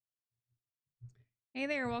Hey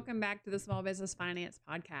there, welcome back to the Small Business Finance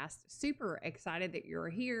Podcast. Super excited that you're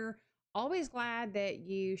here. Always glad that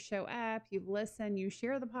you show up, you listen, you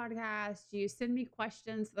share the podcast, you send me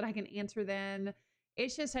questions so that I can answer them.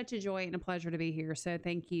 It's just such a joy and a pleasure to be here. So,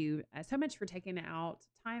 thank you so much for taking time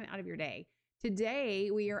out of your day.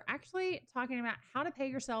 Today, we are actually talking about how to pay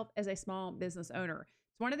yourself as a small business owner.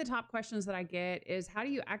 It's one of the top questions that I get is how do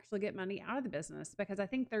you actually get money out of the business? Because I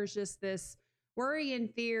think there's just this worry and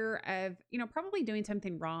fear of, probably doing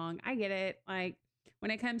something wrong. I get it. Like when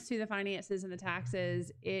it comes to the finances and the taxes,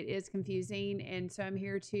 it is confusing. And so I'm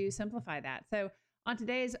here to simplify that. So on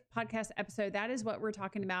today's podcast episode, that is what we're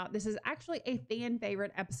talking about. This is actually a fan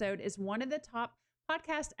favorite episode. It's one of the top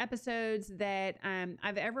podcast episodes that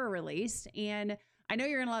I've ever released. And I know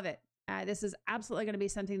you're going to love it. This is absolutely going to be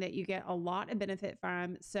something that you get a lot of benefit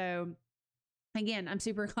from. So again, I'm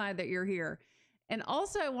super glad that you're here. And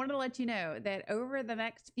also, I wanted to let you know that over the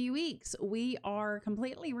next few weeks, we are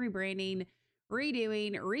completely rebranding,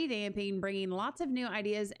 redoing, revamping, bringing lots of new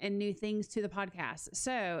ideas and new things to the podcast.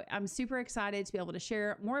 So I'm super excited to be able to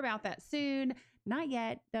share more about that soon. Not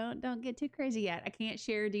yet. Don't get too crazy yet. I can't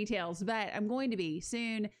share details, but I'm going to be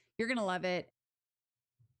soon. You're going to love it.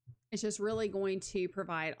 It's just really going to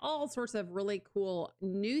provide all sorts of really cool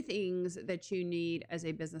new things that you need as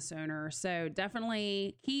a business owner. So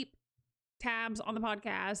definitely keep tabs on the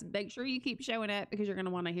podcast. Make sure you keep showing up because you're going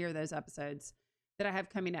to want to hear those episodes that I have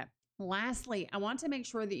coming up. Lastly, I want to make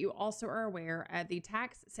sure that you also are aware of the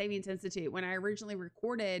Tax Savings Institute. When I originally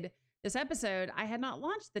recorded this episode, I had not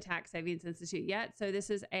launched the Tax Savings Institute yet. So this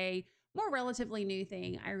is a more relatively new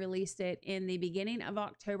thing. I released it in the beginning of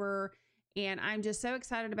October. And I'm just so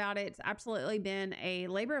excited about it. It's absolutely been a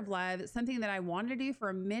labor of love. It's something that I wanted to do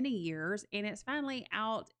for many years, and it's finally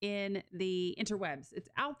out in the interwebs. It's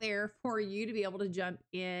out there for you to be able to jump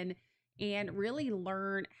in and really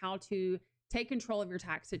learn how to take control of your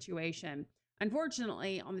tax situation.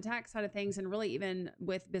 Unfortunately, on the tax side of things, and really even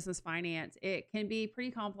with business finance, it can be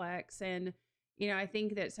pretty complex. And, I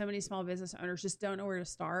think that so many small business owners just don't know where to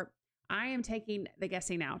start. I am taking the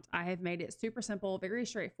guessing out. I have made it super simple, very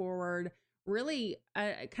straightforward, really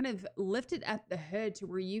kind of lifted up the hood to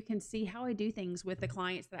where you can see how I do things with the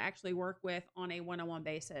clients that I actually work with on a one-on-one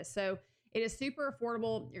basis. So it is super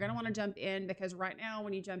affordable. You're going to want to jump in because right now,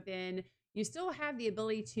 when you jump in, you still have the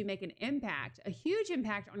ability to make an impact, a huge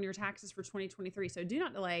impact on your taxes for 2023. So do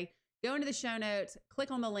not delay. Go into the show notes,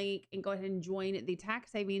 click on the link, and go ahead and join the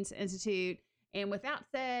Tax Savings Institute. And with that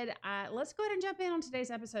said, let's go ahead and jump in on today's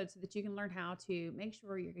episode so that you can learn how to make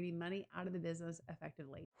sure you're getting money out of the business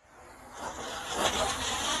effectively.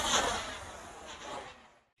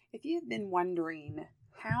 If you've been wondering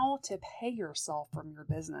how to pay yourself from your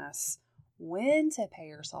business, when to pay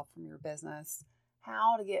yourself from your business,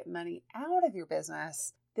 how to get money out of your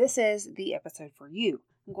business, this is the episode for you.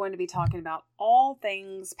 I'm going to be talking about all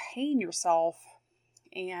things paying yourself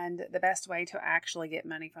and the best way to actually get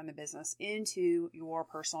money from the business into your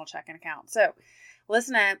personal checking account. So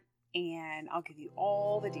listen up and I'll give you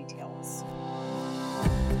all the details.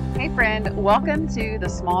 Hey friend, welcome to the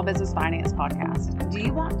Small Business Finance Podcast. Do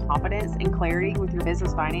you want confidence and clarity with your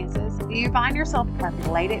business finances? Do you find yourself up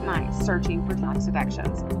late at night searching for tax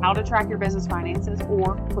deductions, how to track your business finances,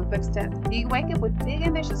 or QuickBooks tips? Do you wake up with big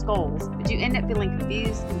ambitious goals, but you end up feeling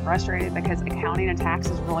confused and frustrated because accounting and tax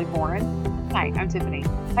is really boring? Hi, I'm Tiffany.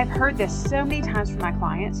 I've heard this so many times from my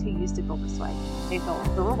clients who used to feel this way. They feel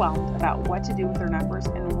overwhelmed about what to do with their numbers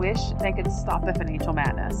and wish they could stop the financial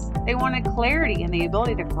madness. They wanted clarity and the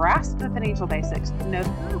ability to grasp the financial basics, know the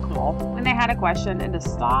protocol when they had a question, and to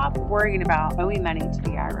stop worrying about owing money to the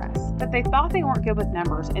IRS. But they thought they weren't good with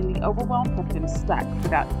numbers, and the overwhelm kept them stuck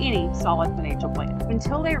without any solid financial plan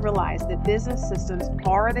until they realized that business systems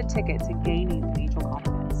are the ticket to gaining financial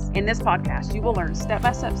confidence. In this podcast, you will learn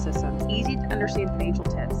step-by-step systems, easy to understand financial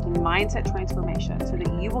tips, and mindset transformation so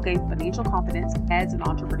that you will gain financial confidence as an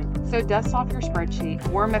entrepreneur. So dust off your spreadsheet,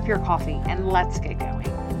 warm up your coffee, and let's get going.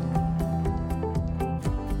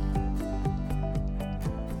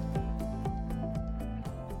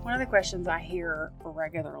 One of the questions I hear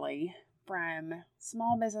regularly from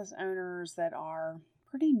small business owners that are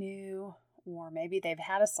pretty new, or maybe they've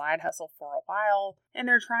had a side hustle for a while and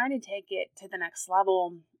they're trying to take it to the next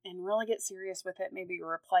level and really get serious with it, maybe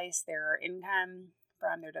replace their income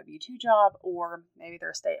from their W-2 job, or maybe they're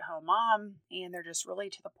a stay-at-home mom and they're just really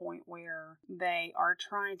to the point where they are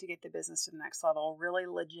trying to get the business to the next level, really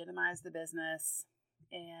legitimize the business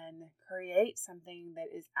and create something that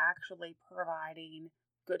is actually providing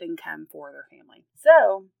good income for their family.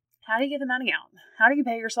 So how do you get the money out? How do you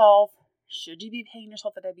pay yourself? Should you be paying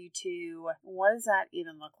yourself a W-2? What does that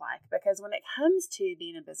even look like? Because when it comes to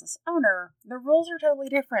being a business owner, the rules are totally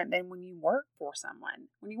different than when you work for someone.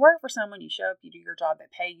 When you work for someone, you show up, you do your job, they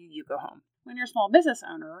pay you, you go home. When you're a small business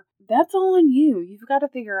owner, that's all on you. You've got to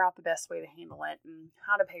figure out the best way to handle it and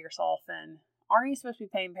how to pay yourself. And are you supposed to be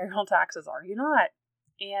paying payroll taxes? Are you not?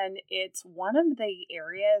 And it's one of the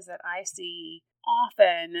areas that I see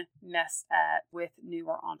often messed up with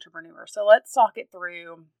newer entrepreneurs. So let's talk it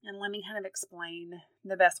through and let me kind of explain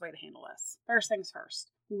the best way to handle this. First things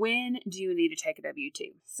first, when do you need to take a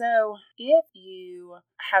W-2? So if you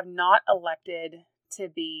have not elected to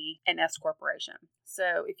be an S corporation,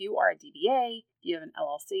 so if you are a DBA, you have an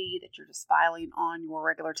LLC that you're just filing on your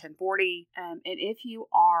regular 1040, and if you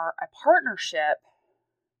are a partnership,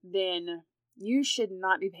 then you should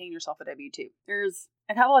not be paying yourself a W-2. There's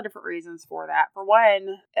a couple of different reasons for that. For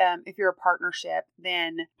one, if you're a partnership,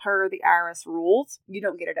 then per the IRS rules, you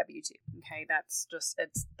don't get a W-2. Okay, that's just,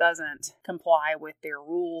 it doesn't comply with their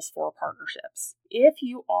rules for partnerships. If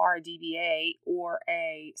you are a DBA or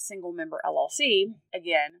a single member LLC,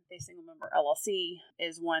 again, a single member LLC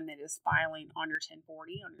is one that is filing on your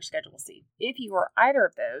 1040 on your Schedule C. If you are either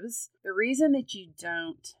of those, the reason that you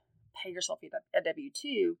don't pay yourself a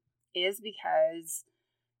W-2 is because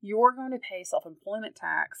you're going to pay self-employment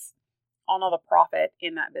tax on all the profit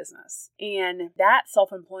in that business. And that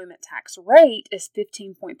self-employment tax rate is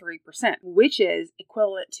 15.3%, which is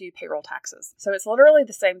equivalent to payroll taxes. So it's literally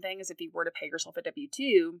the same thing as if you were to pay yourself a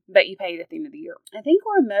W-2 that you paid at the end of the year. I think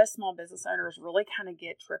where most small business owners really kind of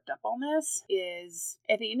get tripped up on this is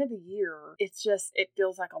at the end of the year, it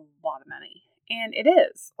feels like a lot of money. And it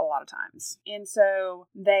is a lot of times. And so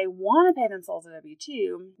they want to pay themselves a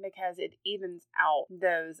W-2 because it evens out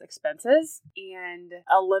those expenses and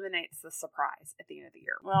eliminates the surprise at the end of the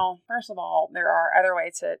year. Well, first of all, there are other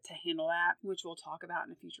ways to handle that, which we'll talk about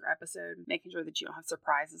in a future episode, making sure that you don't have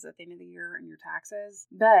surprises at the end of the year in your taxes.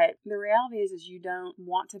 But the reality is you don't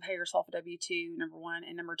want to pay yourself a W-2, number one,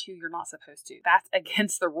 and number two, you're not supposed to. That's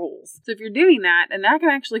against the rules. So if you're doing that, and that can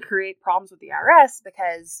actually create problems with the IRS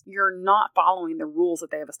because you're not following the rules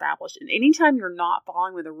that they have established. And anytime you're not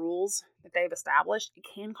following with the rules that they've established, it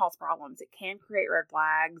can cause problems. It can create red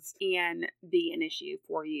flags and be an issue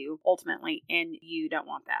for you ultimately. And you don't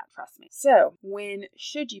want that. Trust me. So when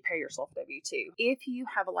should you pay yourself a W-2? If you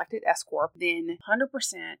have elected S Corp, then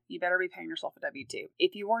 100% you better be paying yourself a W-2.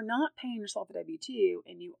 If you are not paying yourself a W-2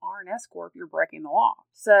 and you are an S Corp, you're breaking the law.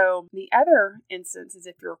 So the other instance is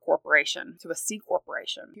if you're a corporation, so a C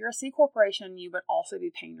corporation. If you're a C corporation, you would also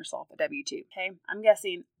be paying yourself a W-2. Okay, I'm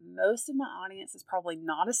guessing most of my audience is probably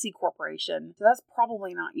not a C corporation, so that's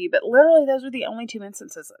probably not you, but literally those are the only two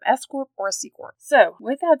instances, an S Corp or a C Corp. So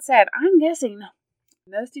with that said, I'm guessing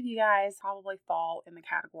most of you guys probably fall in the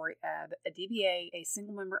category of a DBA, a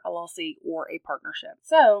single member LLC, or a partnership.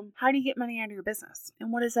 So how do you get money out of your business?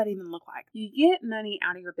 And what does that even look like? You get money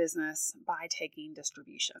out of your business by taking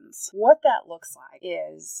distributions. What that looks like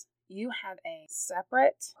is you have a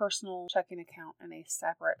separate personal checking account and a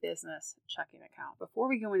separate business checking account. Before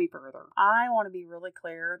we go any further, I want to be really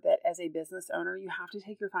clear that as a business owner, you have to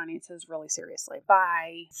take your finances really seriously.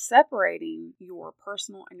 By separating your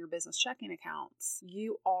personal and your business checking accounts,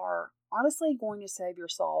 you are honestly going to save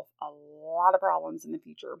yourself a lot of problems in the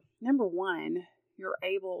future. Number one, you're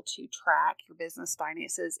able to track your business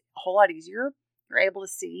finances a whole lot easier. You're able to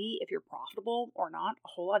see if you're profitable or not a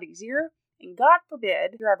whole lot easier. And God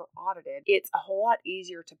forbid you're ever audited, it's a whole lot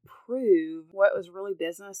easier to prove what was really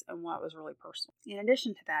business and what was really personal. In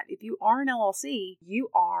addition to that, if you are an LLC, you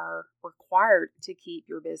are required to keep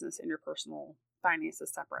your business and your personal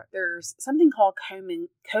finances separate. There's something called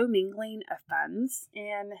commingling of funds,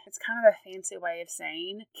 and it's kind of a fancy way of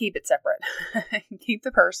saying keep it separate. Keep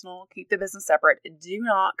the personal, keep the business separate. Do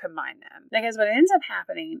not combine them. Because what ends up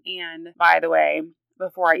happening, and by the way,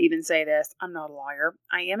 before I even say this, I'm not a lawyer.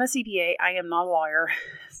 I am a CPA. I am not a lawyer.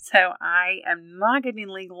 So I am not giving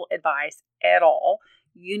legal advice at all.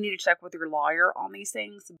 You need to check with your lawyer on these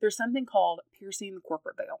things. There's something called piercing the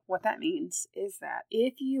corporate veil. What that means is that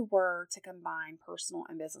if you were to combine personal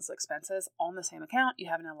and business expenses on the same account, you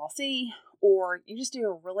have an LLC, or you just do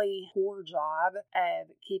a really poor job of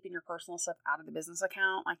keeping your personal stuff out of the business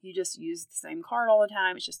account, like you just use the same card all the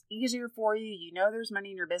time, it's just easier for you. You know there's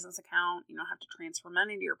money in your business account. You don't have to transfer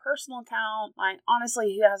money to your personal account. Like,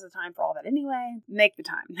 honestly, who has the time for all that anyway? Make the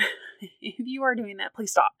time. If you are doing that,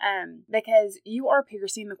 please stop. Because you are piercing you're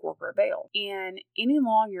seeing the corporate veil. And any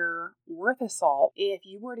lawyer worth a salt, if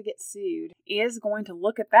you were to get sued, is going to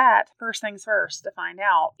look at that first things first to find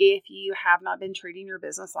out if you have not been treating your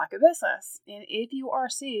business like a business. And if you are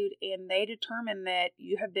sued and they determine that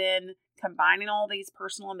you have been combining all these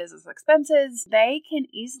personal and business expenses, they can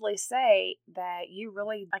easily say that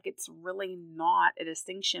it's really not a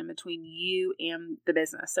distinction between you and the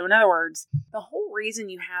business. So in other words, the whole reason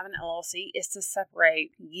you have an LLC is to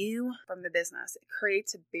separate you from the business. It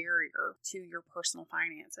creates a barrier to your personal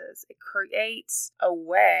finances. It creates a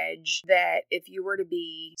wedge that if you were to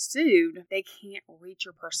be sued, they can't reach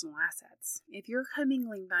your personal assets. If you're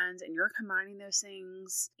commingling funds and you're combining those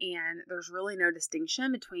things and there's really no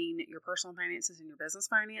distinction between your personal finances and your business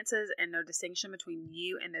finances and no distinction between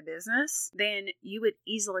you and the business, then you would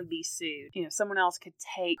easily be sued. Someone else could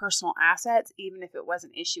take personal assets even if it was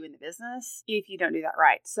an issue in the business if you don't do that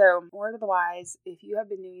right. So word of the wise, if you have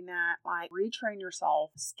been doing that, retrain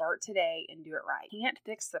yourself, start today and do it right. You can't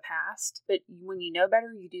fix the past, but when you know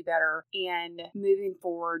better, you do better. And moving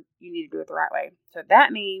forward, you need to do it the right way. So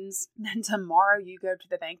that means then tomorrow you go to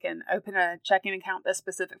the bank and open a checking account that's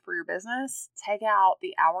specific for your business. Take out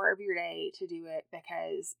the hour of your day to do it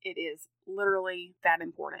because it is literally that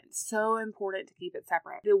important. So important to keep it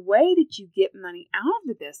separate. The way that you get money out of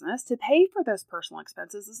the business to pay for those personal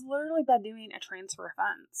expenses is literally by doing a transfer of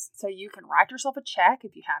funds. So you can write yourself a check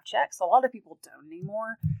if you have checks. A lot of people don't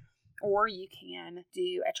anymore. Or you can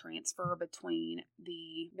do a transfer between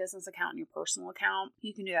the business account and your personal account.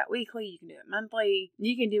 You can do that weekly. You can do it monthly.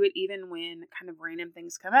 You can do it even when kind of random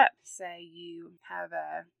things come up. Say you have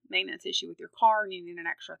a maintenance issue with your car and you need an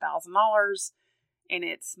extra $1,000 and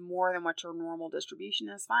it's more than what your normal distribution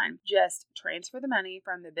is, fine. Just transfer the money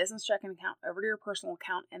from the business checking account over to your personal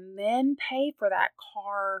account and then pay for that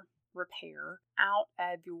car repair out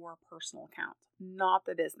of your personal account, not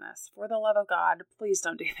the business. For the love of God, please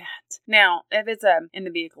don't do that. Now, if it's in the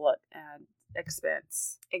vehicle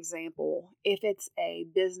expense example, if it's a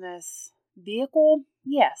business vehicle,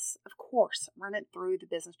 yes, of course, run it through the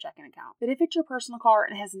business checking account. But if it's your personal car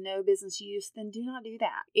and has no business use, then do not do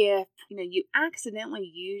that. If you accidentally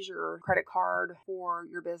use your credit card for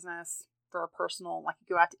your business for a personal, like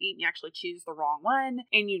you go out to eat and you actually choose the wrong one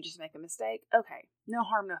and you just make a mistake, okay, no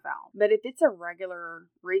harm, no foul. But if it's a regular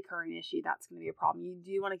recurring issue, that's going to be a problem. You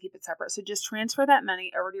do want to keep it separate. So just transfer that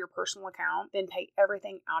money over to your personal account, then pay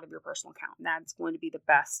everything out of your personal account. That's going to be the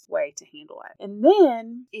best way to handle it. And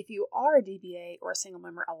then if you are a DBA or a single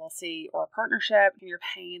member LLC or a partnership and you're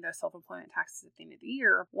paying those self-employment taxes at the end of the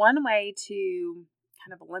year, one way to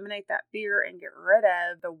kind of eliminate that fear and get rid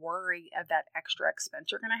of the worry of that extra expense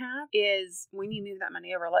you're going to have is when you move that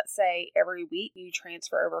money over, let's say every week you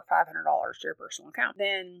transfer over $500 to your personal account,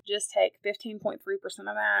 then just take 15.3%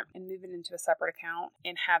 of that and move it into a separate account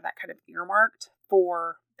and have that kind of earmarked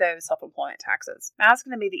for those self-employment taxes. That's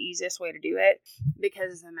going to be the easiest way to do it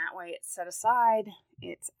because in that way it's set aside,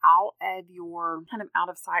 it's out of your kind of out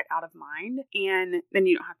of sight, out of mind, and then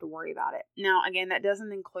you don't have to worry about it. Now, again, that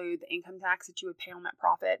doesn't include the income tax that you would pay on that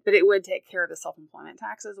profit, but it would take care of the self-employment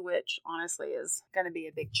taxes, which honestly is going to be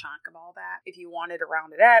a big chunk of all that. If you wanted to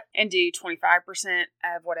round it up and do 25%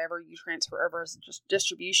 of whatever you transfer over as just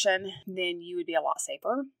distribution, then you would be a lot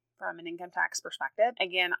safer from an income tax perspective.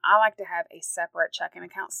 Again, I like to have a separate checking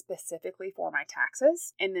account specifically for my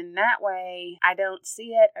taxes. And then that way I don't see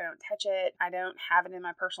it, I don't touch it, I don't have it in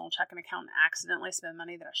my personal checking account and accidentally spend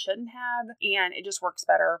money that I shouldn't have. And it just works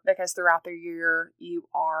better because throughout the year you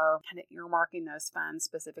are kind of earmarking those funds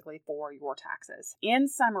specifically for your taxes. In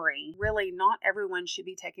summary, really not everyone should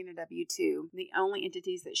be taking a W-2. The only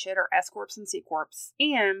entities that should are S Corps and C Corps.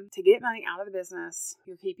 And to get money out of the business,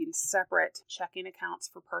 you're keeping separate checking accounts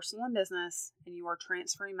for personal and business, and you are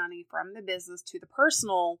transferring money from the business to the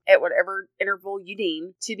personal at whatever interval you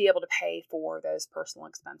deem to be able to pay for those personal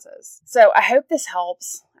expenses. So I hope this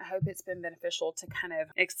helps. I hope it's been beneficial to kind of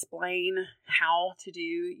explain how to do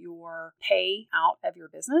your pay out of your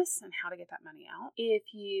business and how to get that money out. If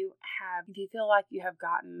you feel like you have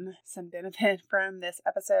gotten some benefit from this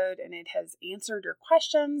episode and it has answered your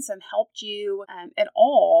questions and helped you at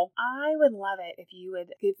all, I would love it if you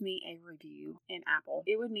would give me a review in Apple.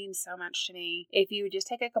 It would mean so much to me if you would just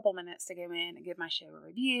take a couple minutes to go in and give my show a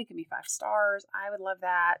review. Give me 5 stars. I would love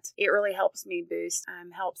that. It really helps me boost,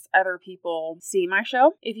 helps other people see my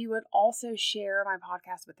show. If you would also share my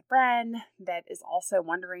podcast with a friend that is also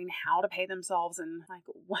wondering how to pay themselves and like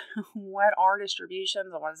what are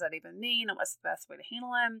distributions and what does that even mean and what's the best way to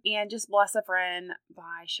handle them, and just bless a friend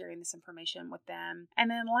by sharing this information with them. And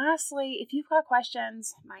then lastly, if you've got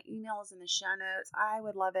questions, my email is in the show notes. I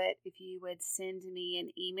would love it if you would send me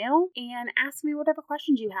an email and ask me whatever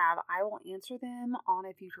questions you have. I will answer them on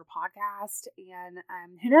a future podcast. And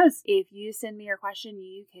who knows, if you send me your question,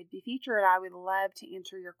 you could be featured. I would love to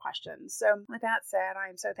answer your questions. So with that said, I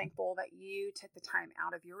am so thankful that you took the time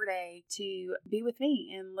out of your day to be with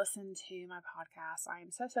me and listen to my podcast. I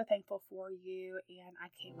am so thankful for you, and I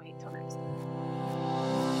can't wait till next time.